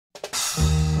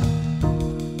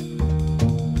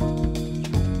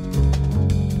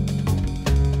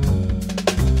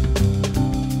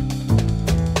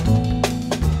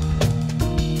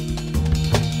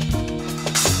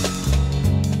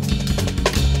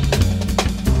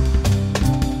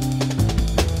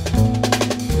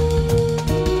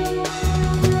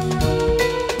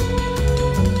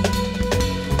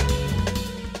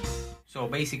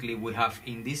we have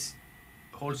in this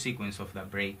whole sequence of the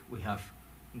break, we have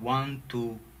 1,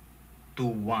 2, 2,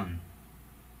 1.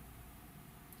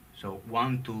 So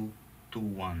 1, 2, 2,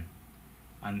 1.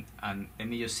 And let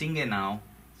me just sing it now,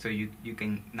 so you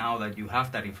can, now that you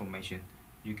have that information,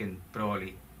 you can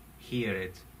probably hear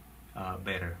it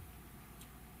better.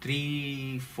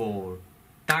 3, 4.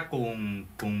 Ta kun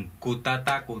kun kuta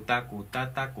ta kuta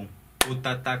kuta ta kun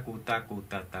kuta ta kuta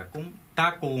kuta ta kun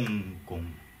ta kun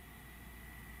kun.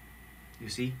 You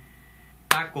see?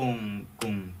 Ta kun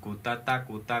kun kuta ta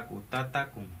kuta kuta ta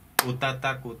kun kuta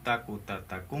ta kuta kuta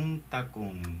ta kun ta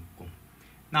kun kun.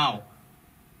 Now,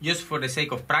 just for the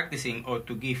sake of practicing, or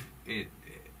to give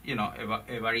you know,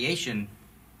 a variation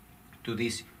to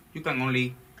this, you can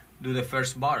only do the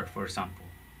first bar, for example.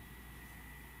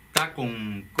 Ta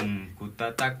kun kun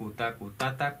kuta ta kuta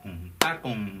kuta ta kun ta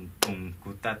kun kun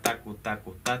kuta ta kuta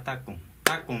kuta ta kun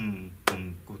ta kun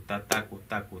kun kuta ta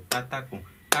kuta kuta ta kun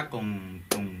ta kun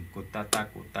kun kuta ta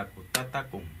kuta kuta ta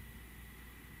kun.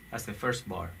 That's the first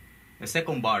bar. The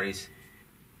second bar is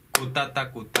kuta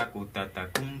ta kuta kuta ta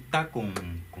kun ta kun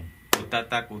kun kuta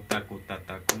ta kuta kuta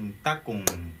ta kun ta kun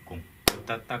kun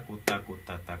kuta ta kuta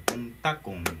kuta ta kun ta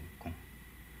kun kun.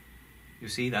 You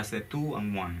see, that's the 2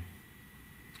 and 1.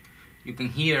 You can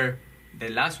hear the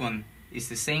last one is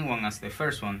the same one as the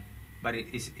first one, but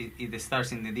it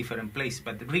starts in a different place,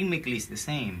 but rhythmically it's the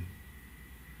same,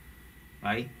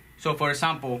 right? So for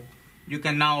example, you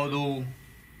can now do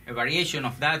a variation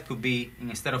of that. Could be,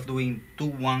 instead of doing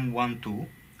 2 1 1 2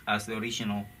 as the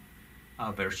original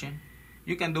version,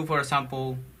 you can do, for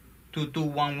example, 2 2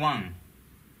 1 1,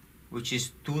 which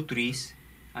is 2 3s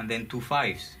and then 2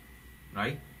 5s,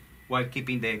 right? While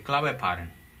keeping the clave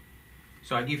pattern.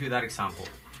 So I give you that example.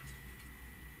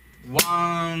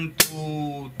 1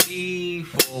 2 3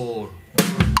 4.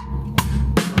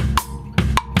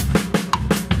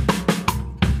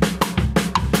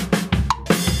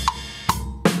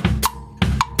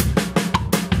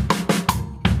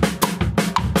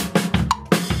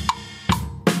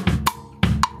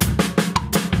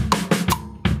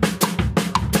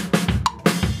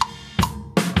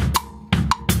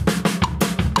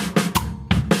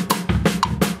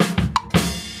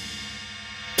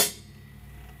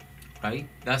 Right?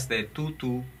 That's the 2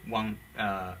 2 1.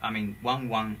 I mean 1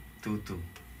 1 2 2.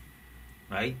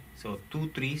 Right? So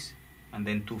 2 3s and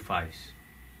then 2 5s.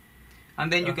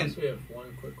 And then you can. We have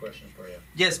one quick question for you.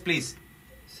 Yes, please.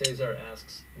 Cesar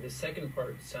asks, the second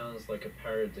part sounds like a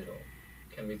paradiddle.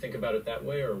 Can we think about it that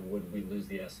way, or would we lose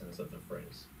the essence of the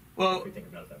phrase? Well, if we think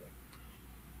about it that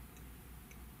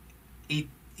way.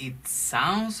 It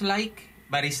sounds like,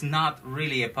 but it's not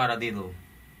really a paradiddle.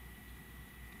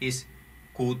 It's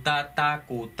kuta ta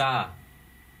kuta.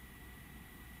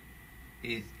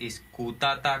 Is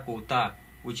kuta ta kuta,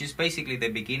 which is basically the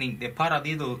beginning. The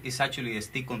paradiddle is actually a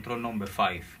stick control number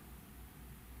 5.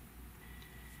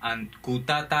 And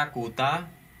kuta ta kuta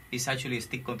is actually a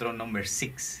stick control number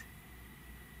 6.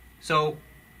 So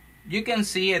you can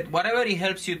see it, whatever it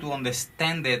helps you to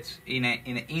understand it in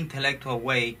an intellectual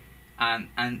way,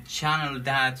 and channel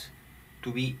that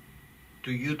to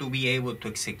you to be able to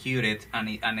execute it, and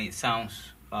it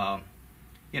sounds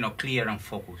you know, clear and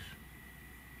focused.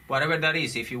 Whatever that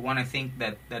is, if you want to think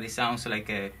that it sounds like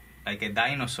a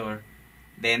dinosaur,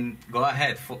 then go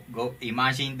ahead, go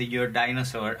imagine your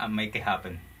dinosaur and make it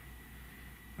happen,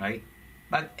 right?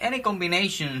 But any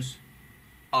combinations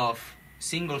of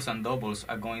singles and doubles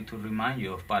are going to remind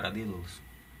you of paradiddles.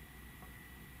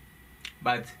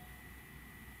 But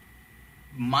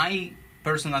my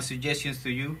personal suggestions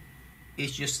to you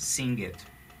is just sing it.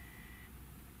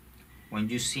 When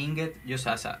you sing it, just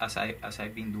as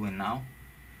I've been doing now,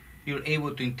 you're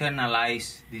able to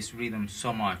internalize this rhythm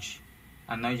so much,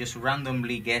 and not just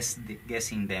randomly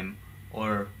guessing them,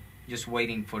 or just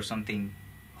waiting for something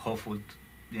hopeful,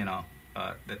 you know,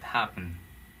 that happened.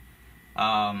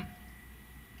 The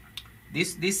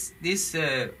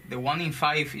 1 in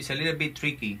 5 is a little bit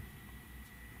tricky.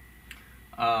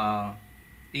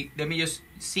 Let me just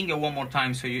sing it one more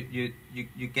time so you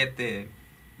get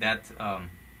that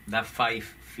 5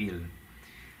 feel.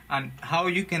 And how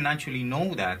you can actually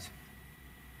know that,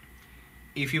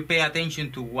 if you pay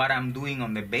attention to what I'm doing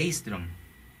on the bass drum,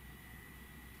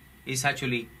 it's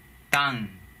actually tang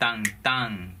tang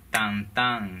tang tang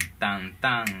tang tang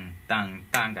tang tang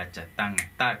tanga cha tanga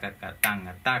taka ka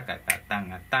tanga taka ka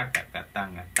tanga taka ka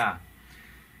tanga ta,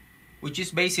 which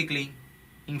is basically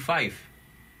in 5.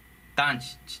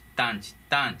 Tanch tanch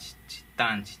tanch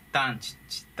tanch tanch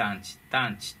tanch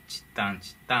tanch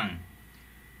tanch tang.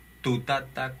 Tu ta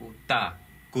ta ku ta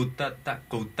Kutata,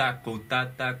 kuta,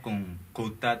 kutata, kun,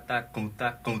 kutata,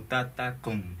 kuta, kutata,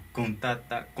 kun,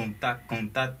 kuntata, kunta,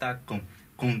 kuntata, kun,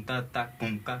 kuntata,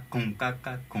 kunka,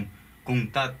 kunkaka, kun,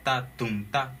 kuntata,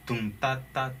 tunta,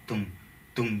 tuntata, tum,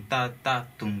 tuntata,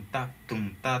 tunta,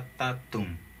 tuntata,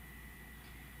 tum,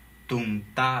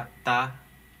 tuntata,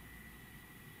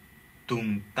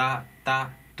 tuntata,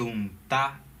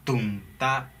 tunta,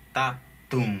 tuntata,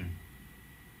 tum.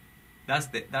 That's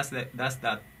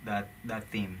that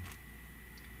theme.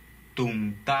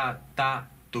 Tum ta ta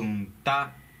tum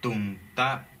ta tum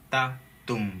ta ta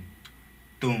tum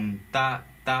tum ta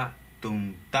ta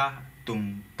tum ta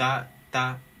tum ta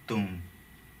ta tum.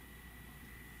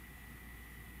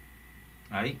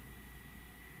 Right?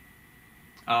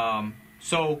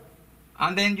 So,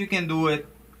 and then you can do it.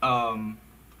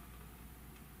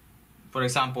 For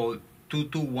example,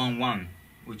 2-2-1-1,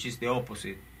 which is the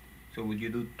opposite. So you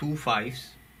do 2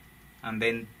 5s and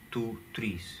then 2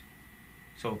 3s.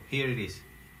 So here it is.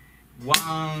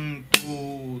 1,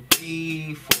 2,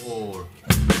 3, 4.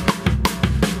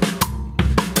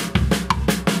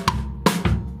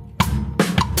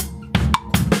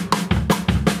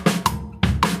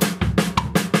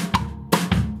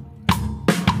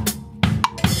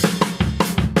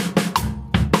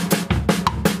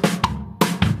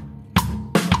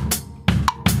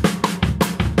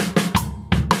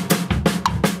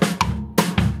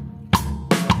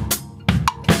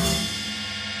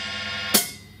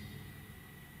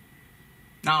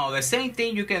 Now, the same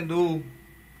thing you can do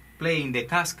playing the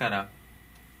cascara,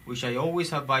 which I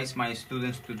always advise my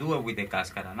students to do it with the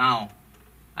cascara. Now,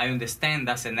 I understand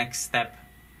that's the next step,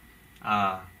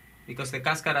 because the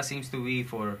cascara seems to be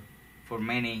for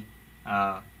many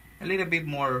a little bit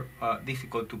more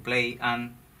difficult to play,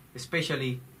 and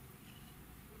especially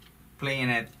playing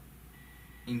it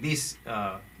in this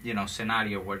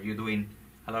scenario where you're doing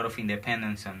a lot of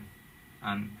independence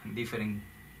and different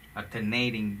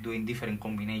alternating, doing different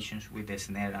combinations with the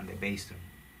snare and the bass drum,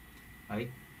 right?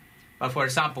 But for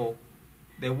example,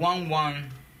 the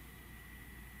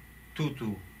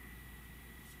 1-1-2-2,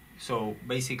 so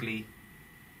basically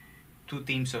 2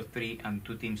 teams of 3 and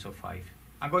 2 teams of 5.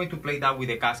 I'm going to play that with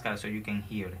the cascara so you can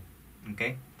hear it,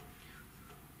 okay?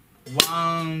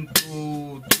 1,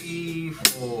 2, 3,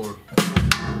 4.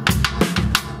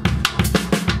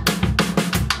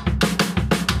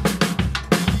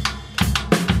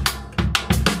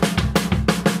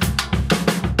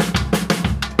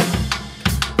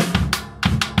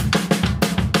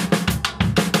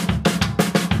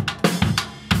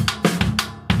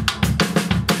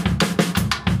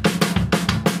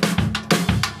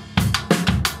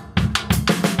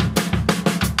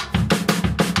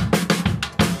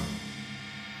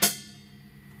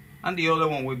 And the other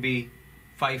one would be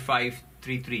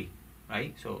 5-5-3-3,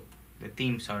 right? So the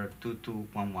teams are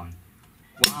 2-2-1-1.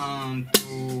 1,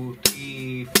 2,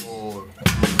 3, 4.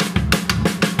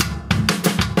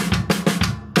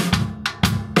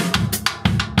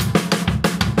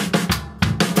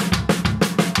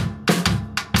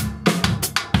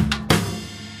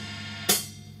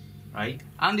 Right?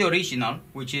 And the original,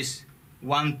 which is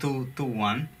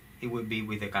 1-2-2-1, it would be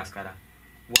with the cascara.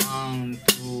 1,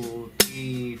 2,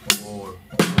 3, 4.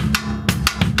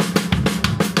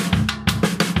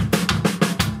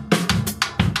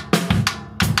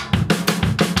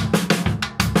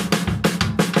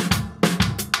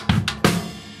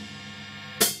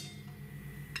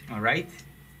 All right.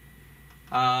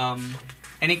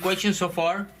 Any questions so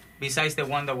far besides the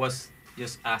one that was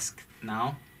just asked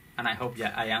now? And I hope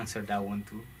I answered that one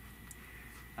too.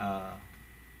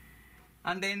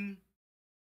 And then